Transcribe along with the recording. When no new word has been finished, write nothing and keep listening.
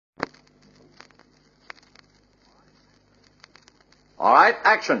All right,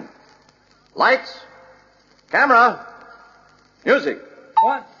 action. Lights, camera, music.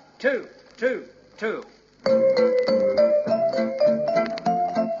 1, 2, 2, 2.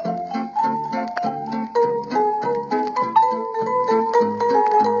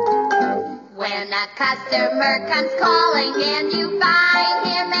 When a customer comes calling and you find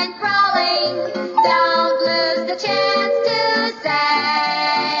him enthralling, don't lose the chance to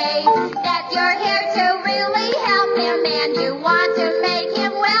say that you're here to really help him and you want to make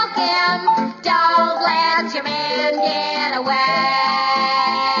him welcome. Don't let your man get away.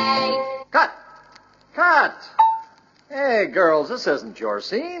 Cut. Hey, girls, this isn't your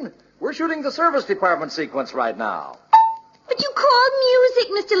scene. We're shooting the service department sequence right now. But you called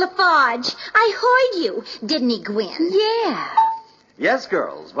music, Mr. LaFarge. I heard you. Didn't he, Gwen? Yeah. Yes,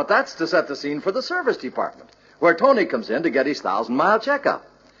 girls, but that's to set the scene for the service department, where Tony comes in to get his 1,000-mile checkup.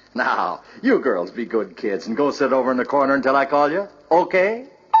 Now, you girls be good kids and go sit over in the corner until I call you, okay?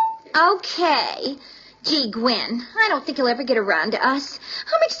 Okay. Gee, Gwen, I don't think he'll ever get around to us.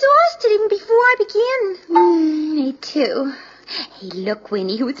 I'm exhausted even before I begin. Me too. Hey, look,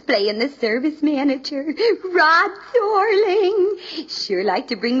 Winnie, who's playing the service manager. Rod Thorling. Sure like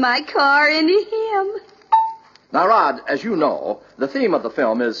to bring my car into him. Now, Rod, as you know, the theme of the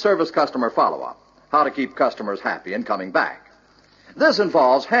film is service customer follow-up, how to keep customers happy and coming back. This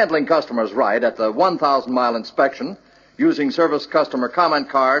involves handling customers right at the 1,000-mile inspection, using service customer comment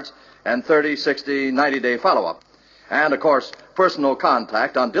cards, and 30, 60, 90-day follow-up. And, of course, personal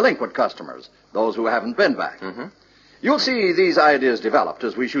contact on delinquent customers, those who haven't been back. Mm-hmm. You'll see these ideas developed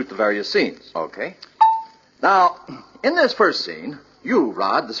as we shoot the various scenes. Okay. Now, in this first scene, you,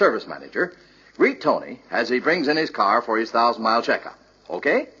 Rod, the service manager, greet Tony as he brings in his car for his 1,000-mile checkup.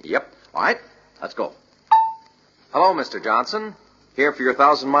 Okay? Yep. All right, let's go. Hello, Mr. Johnson. Here for your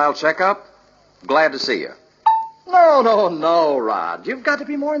 1,000-mile checkup? Glad to see you. No, Rod. You've got to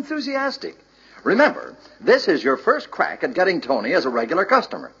be more enthusiastic. Remember, this is your first crack at getting Tony as a regular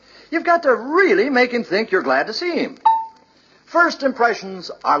customer. You've got to really make him think you're glad to see him. First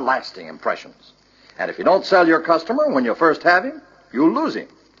impressions are lasting impressions. And if you don't sell your customer when you first have him, you'll lose him.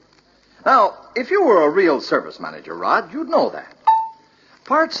 Now, if you were a real service manager, Rod, you'd know that.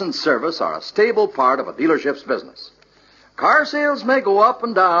 Parts and service are a stable part of a dealership's business. Car sales may go up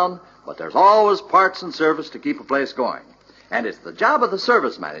and down, but there's always parts and service to keep a place going. And it's the job of the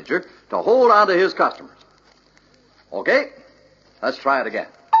service manager to hold on to his customers. Okay, let's try it again.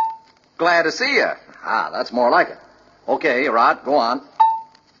 Glad to see you. That's more like it. Okay, Rod, go on.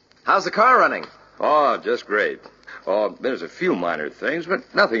 How's the car running? Oh, just great. Oh, there's a few minor things, but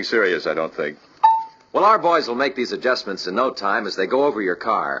nothing serious, I don't think. Well, our boys will make these adjustments in no time as they go over your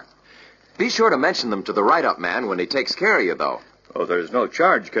car. Be sure to mention them to the write-up man when he takes care of you, though. Oh, there's no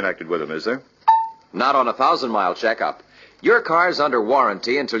charge connected with them, is there? Not on a 1,000-mile checkup. Your car's under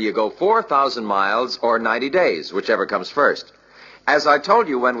warranty until you go 4,000 miles or 90 days, whichever comes first. As I told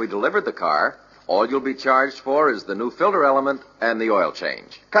you when we delivered the car, all you'll be charged for is the new filter element and the oil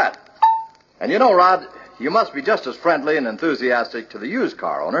change. Cut. And you know, Rod, you must be just as friendly and enthusiastic to the used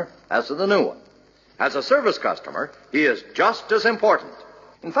car owner as to the new one. As a service customer, he is just as important.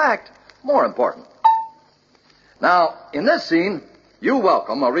 In fact, more important. Now, in this scene, you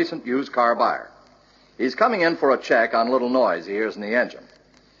welcome a recent used car buyer. He's coming in for a check on a little noise he hears in the engine.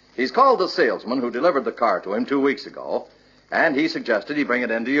 He's called the salesman who delivered the car to him 2 weeks ago, and he suggested he bring it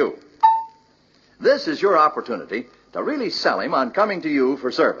in to you. This is your opportunity to really sell him on coming to you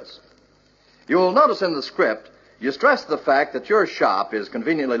for service. You'll notice in the script, you stress the fact that your shop is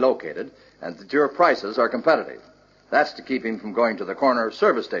conveniently located and that your prices are competitive. That's to keep him from going to the corner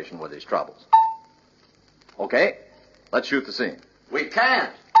service station with his troubles. Okay, let's shoot the scene. We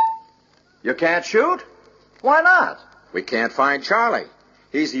can't. You can't shoot? Why not? We can't find Charlie.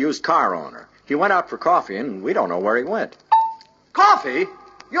 He's the used car owner. He went out for coffee, and we don't know where he went. Coffee?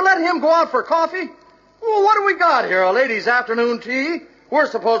 You let him go out for coffee? Well, what do we got here, a ladies' afternoon tea? We're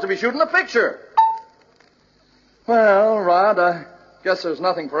supposed to be shooting a picture. Well, Rod, I guess there's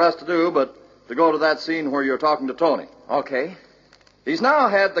nothing for us to do but to go to that scene where you're talking to Tony. Okay. He's now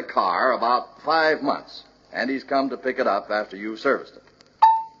had the car about 5 months, and he's come to pick it up after you've serviced it.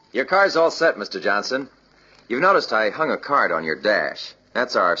 Your car's all set, Mr. Johnson. You've noticed I hung a card on your dash.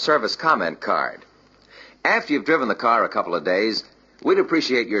 That's our service comment card. After you've driven the car a couple of days, we'd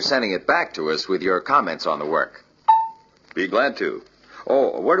appreciate your sending it back to us with your comments on the work. Be glad to.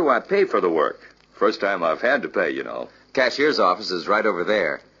 Oh, where do I pay for the work? First time I've had to pay, you know. Cashier's office is right over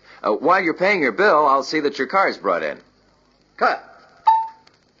there. While you're paying your bill, I'll see that your car's brought in. Cut.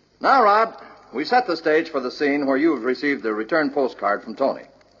 Now, Rod, we set the stage for the scene where you've received the return postcard from Tony.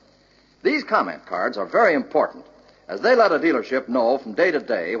 These comment cards are very important, as they let a dealership know from day to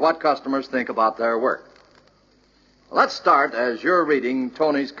day what customers think about their work. Let's start as you're reading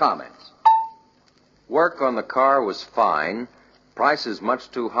Tony's comments. Work on the car was fine. Price is much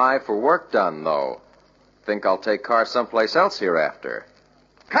too high for work done, though. Think I'll take car someplace else hereafter.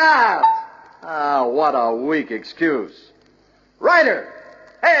 Cut! Ah, what a weak excuse. Writer!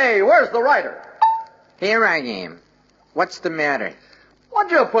 Hey, where's the writer? Here I am. What's the matter?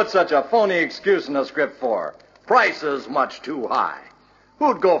 What'd you put such a phony excuse in the script for? Price is much too high.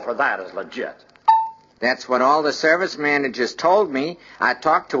 Who'd go for that as legit? That's what all the service managers told me. I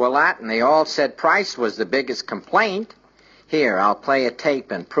talked to a lot, and they all said price was the biggest complaint. Here, I'll play a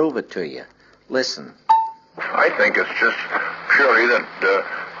tape and prove it to you. Listen. I think it's just purely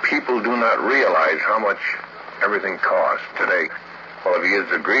that people do not realize how much everything costs today. Well, if he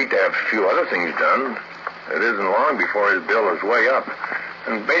has agreed to have a few other things done, it isn't long before his bill is way up.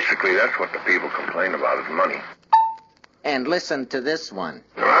 And basically, that's what the people complain about is money. And listen to this one.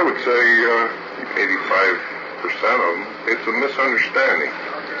 I would say 85% of them, it's a misunderstanding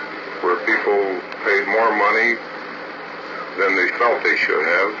where people paid more money than they felt they should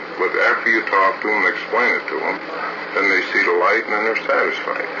have. But after you talk to them and explain it to them, then they see the light and then they're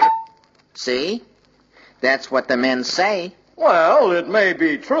satisfied. See? That's what the men say. Well, it may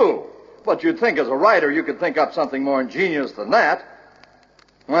be true, but you'd think as a writer you could think up something more ingenious than that.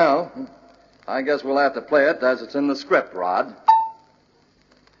 Well, I guess we'll have to play it as it's in the script, Rod.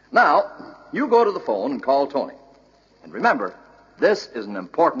 Now, you go to the phone and call Tony. And remember, this is an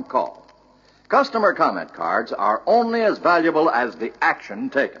important call. Customer comment cards are only as valuable as the action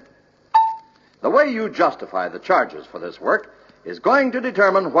taken. The way you justify the charges for this work is going to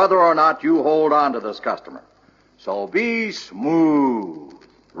determine whether or not you hold on to this customer. So be smooth.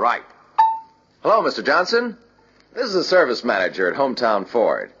 Right. Hello, Mr. Johnson. This is the service manager at Hometown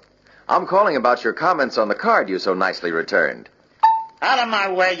Ford. I'm calling about your comments on the card you so nicely returned. Out of my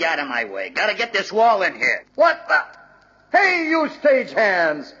way, out of my way. Gotta get this wall in here. What the? Hey, you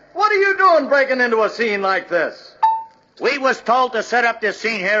stagehands! What are you doing breaking into a scene like this? We was told to set up this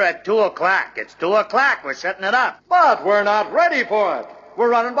scene here at 2 o'clock. It's 2 o'clock. We're setting it up. But we're not ready for it. We're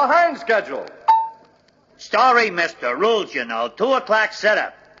running behind schedule. Story, mister. Rules, you know. 2 o'clock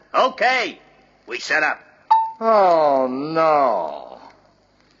setup. Okay. We set up. Oh, no.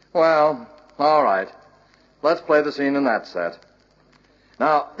 Well, all right. Let's play the scene in that set.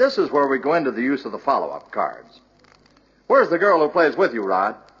 Now, this is where we go into the use of the follow-up cards. Where's the girl who plays with you,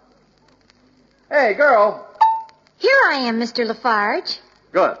 Rod? Hey, girl. Here I am, Mr. Lafarge.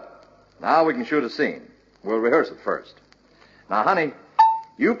 Good. Now we can shoot a scene. We'll rehearse it first. Now, honey,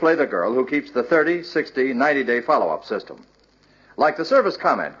 you play the girl who keeps the 30, 60, 90-day follow-up system. Like the service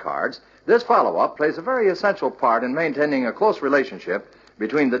comment cards, this follow-up plays a very essential part in maintaining a close relationship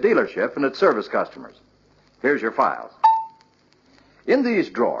between the dealership and its service customers. Here's your files. In these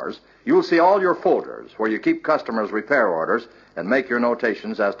drawers, you'll see all your folders where you keep customers' repair orders and make your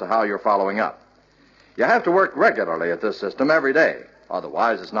notations as to how you're following up. You have to work regularly at this system every day.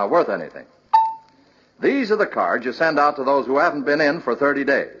 Otherwise, it's not worth anything. These are the cards you send out to those who haven't been in for 30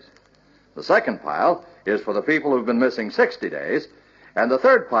 days. The second pile is for the people who've been missing 60 days, and the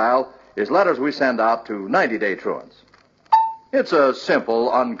third pile is letters we send out to 90-day truants. It's a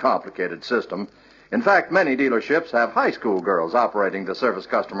simple, uncomplicated system. In fact, many dealerships have high school girls operating the service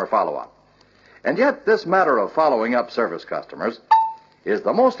customer follow-up. And yet, this matter of following up service customers is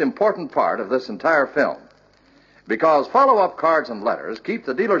the most important part of this entire film. Because follow-up cards and letters keep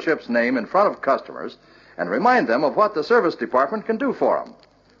the dealership's name in front of customers and remind them of what the service department can do for them.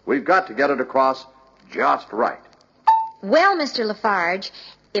 We've got to get it across just right. Well, Mr. Lafarge,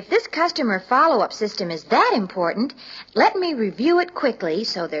 if this customer follow-up system is that important, let me review it quickly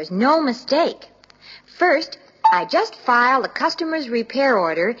so there's no mistake. First, I just file the customer's repair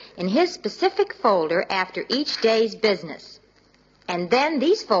order in his specific folder after each day's business. And then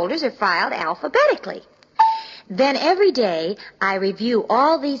these folders are filed alphabetically. Then every day, I review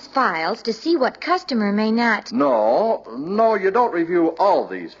all these files to see what customer may not... No, you don't review all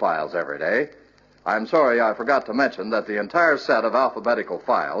these files every day. I'm sorry I forgot to mention that the entire set of alphabetical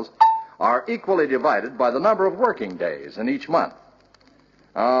files are equally divided by the number of working days in each month.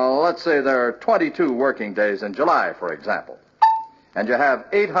 Let's say there are 22 working days in July, for example. And you have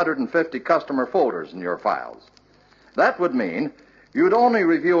 850 customer folders in your files. That would mean you'd only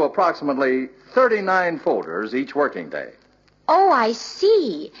review approximately 39 folders each working day. Oh, I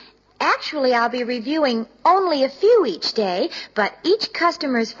see. Actually, I'll be reviewing only a few each day, but each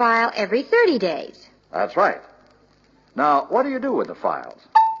customer's file every 30 days. That's right. Now, what do you do with the files?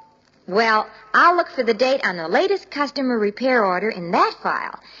 Well, I'll look for the date on the latest customer repair order in that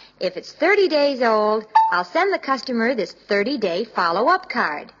file. If it's 30 days old, I'll send the customer this 30-day follow-up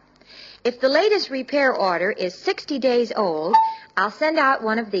card. If the latest repair order is 60 days old, I'll send out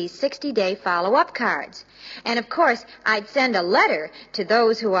one of these 60-day follow-up cards. And, of course, I'd send a letter to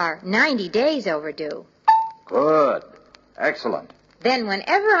those who are 90 days overdue. Good. Excellent. Then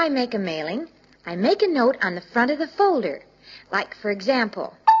whenever I make a mailing, I make a note on the front of the folder. Like, for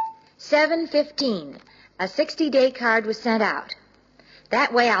example, 7/15, a 60-day card was sent out.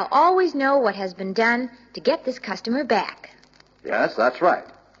 That way I'll always know what has been done to get this customer back. Yes, that's right.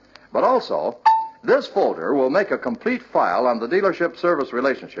 But also, this folder will make a complete file on the dealership service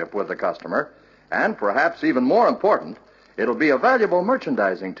relationship with the customer, and perhaps even more important, it'll be a valuable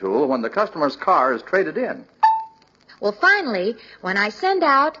merchandising tool when the customer's car is traded in. Well, finally, when I send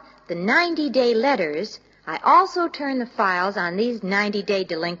out the 90-day letters, I also turn the files on these 90-day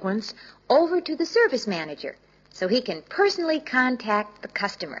delinquents over to the service manager so he can personally contact the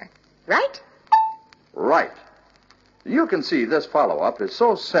customer. Right? Right. You can see this follow-up is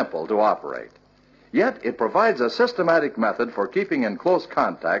so simple to operate. Yet it provides a systematic method for keeping in close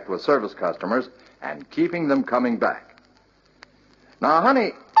contact with service customers and keeping them coming back. Now,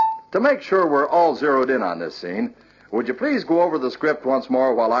 honey, to make sure we're all zeroed in on this scene, would you please go over the script once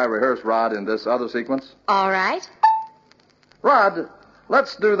more while I rehearse Rod in this other sequence? All right. Rod,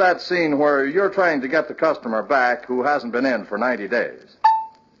 let's do that scene where you're trying to get the customer back who hasn't been in for 90 days.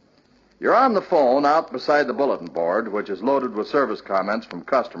 You're on the phone out beside the bulletin board, which is loaded with service comments from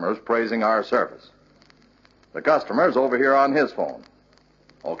customers praising our service. The customer's over here on his phone.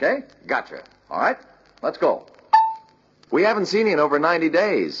 Okay? Gotcha. All right, let's go. We haven't seen you in over 90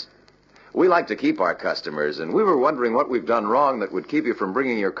 days. We like to keep our customers, and we were wondering what we've done wrong that would keep you from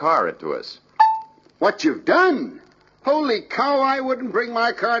bringing your car into us. What you've done? Holy cow, I wouldn't bring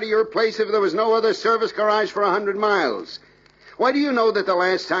my car to your place if there was no other service garage for 100 miles. Why, do you know that the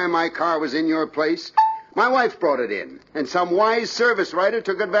last time my car was in your place, my wife brought it in, and some wise service writer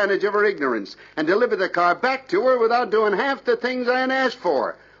took advantage of her ignorance and delivered the car back to her without doing half the things I had asked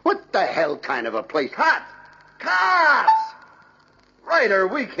for. What the hell kind of a place? Cut! Cut! Writer,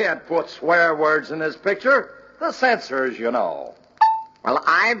 we can't put swear words in this picture. The censors, you know. Well,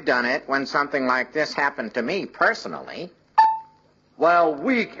 I've done it when something like this happened to me personally. Well,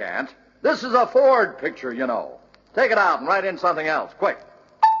 we can't. This is a Ford picture, you know. Take it out and write in something else, quick.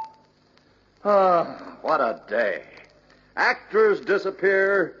 What a day. Actors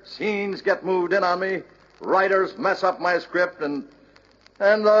disappear, scenes get moved in on me, writers mess up my script, and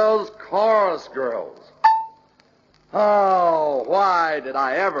those chorus girls. Oh, why did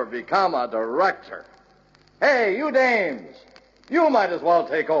I ever become a director? Hey, you dames, you might as well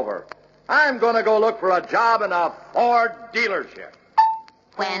take over. I'm going to go look for a job in a Ford dealership.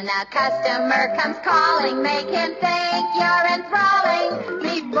 When a customer comes calling, make him think you're enthralling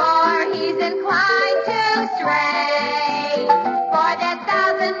before he's inclined to stray. For that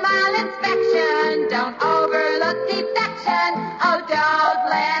 1,000-mile inspection, don't overlook defection. Oh, don't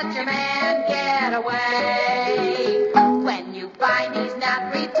let your man get away. When you find he's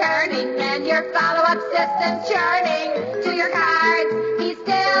not returning and your follow-up system's churning to your cards, he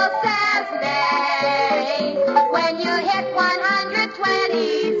still says nay. When you hit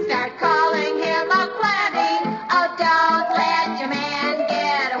 120, start calling him a plenty. Oh, don't let your man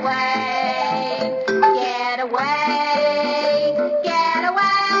get away. Get away. Get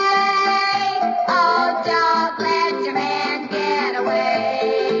away. Oh, don't let your man get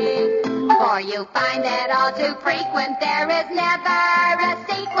away. For you find that all too frequent, there is never a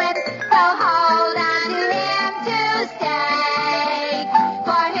sequence so hard